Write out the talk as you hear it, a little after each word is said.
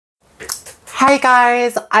Hey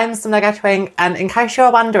guys, I'm Twink, and in case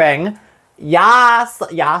you're wondering, yes,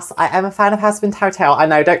 I am a fan of Hazbin Telltale. I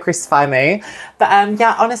know, don't crucify me. But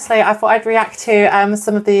yeah, honestly, I thought I'd react to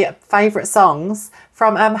some of the favourite songs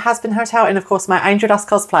from Hazbin Hotel in, of course, my Angel Dust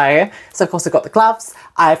cosplay. So, of course, I've got the gloves,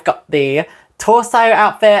 I've got the torso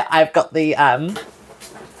outfit, I've got the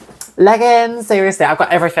leggings. Seriously, I've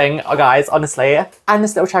got everything, guys, honestly. And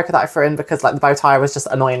this little choker that I threw in because, like, the bow tie was just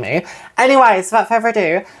annoying me. Anyways, without further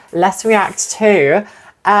ado, let's react to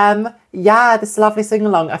yeah, this lovely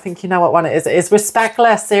sing-along. I think you know what one it is. It is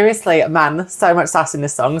Respectless. Seriously, man, so much sass in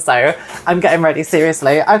this song, so I'm getting ready,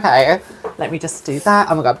 seriously. Okay, let me just do that.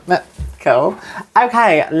 Oh my god, cool.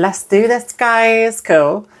 Okay, let's do this, guys.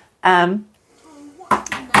 Cool. I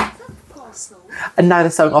know the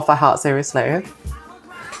song off by heart, seriously.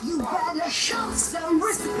 You better show some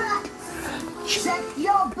respect. Check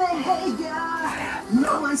your behavior.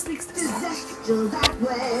 No one speaks to Zechtel that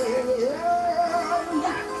way.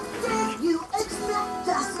 Did you expect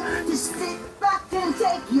us to sit back and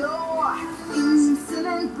take your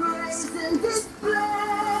insolent brazen display?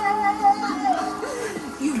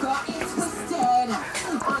 You got it twisted.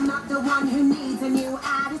 I'm not the one who needs a new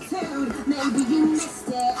attitude. Maybe you missed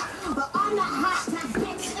it, but I'm not hashtag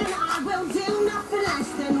bitch, and I will do nothing less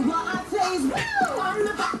than what I please. Woo! I'm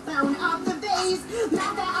the backbone of the bees.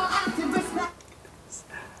 Now that I'll have to respect.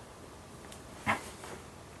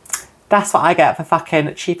 That's what I get for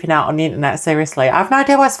fucking cheaping out on the internet, seriously. I have no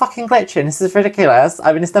idea why it's fucking glitching. This is ridiculous.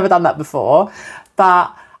 I mean, it's never done that before.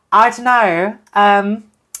 But I don't know.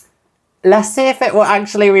 Let's see if it will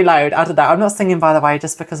actually reload. I don't know. I'm not singing, by the way,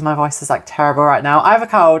 just because my voice is like terrible right now. I have a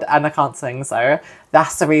cold and I can't sing, so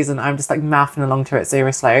that's the reason I'm just like mouthing along to it,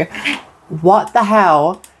 seriously. What the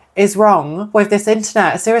hell is wrong with this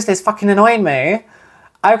internet? Seriously, it's fucking annoying me.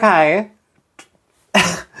 Okay.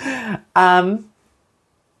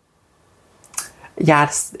 Yeah,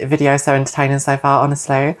 this video is so entertaining so far,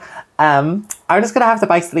 honestly. I'm just gonna have to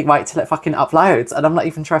basically wait till it fucking uploads, and I'm not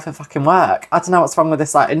even sure if it fucking work. I don't know what's wrong with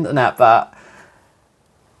this like internet, but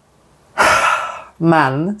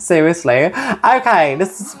man, seriously. Okay,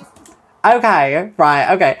 this is okay,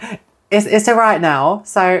 right, okay. It's alright now.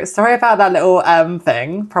 So sorry about that little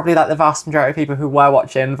thing. Probably like the vast majority of people who were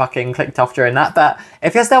watching fucking clicked off during that, but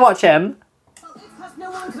if you're still watching,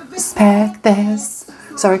 respect this.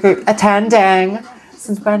 Sorry, group attending.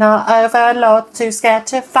 Since we're not overload, too scared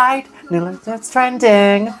to fight. New life that's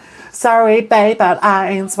trending. Sorry, babe, but I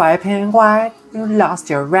ain't swiping white. You lost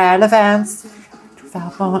your relevance. You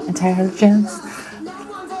felt more intelligence.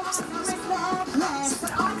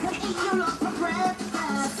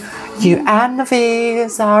 You and the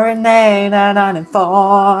V's are inane and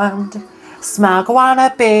uninformed. Smug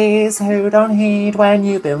wannabes who don't heed when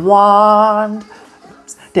you've been warned.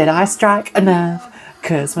 Did I strike a nerve?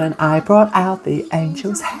 'Cause when I brought out the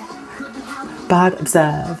angel's hair, but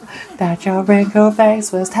observe that your wrinkled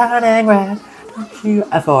face was turning red. Don't you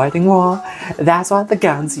avoiding war? That's what the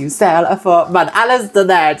guns you sell are for. Man, Alistair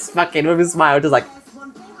there just fucking with his smile, just like,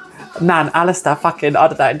 man, Alistair fucking, I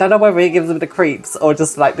don't know whether he gives him the creeps or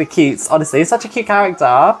just like the cutes. Honestly, he's such a cute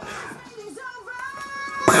character.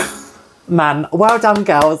 Man, well done,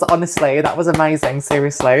 girls. Honestly, that was amazing.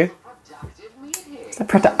 Seriously.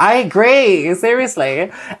 I agree,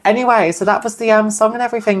 seriously. Anyway, so that was the song and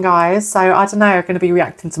everything, guys. So I don't know, I'm going to be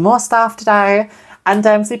reacting to more stuff today. And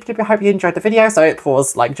super duper hope you enjoyed the video. So it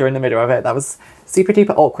paused like during the middle of it. That was super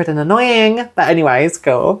duper awkward and annoying. But anyways,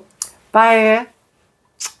 cool. Bye.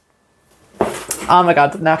 Oh my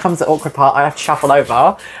god, now comes the awkward part. I have to shuffle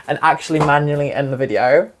over and actually manually end the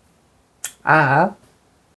video.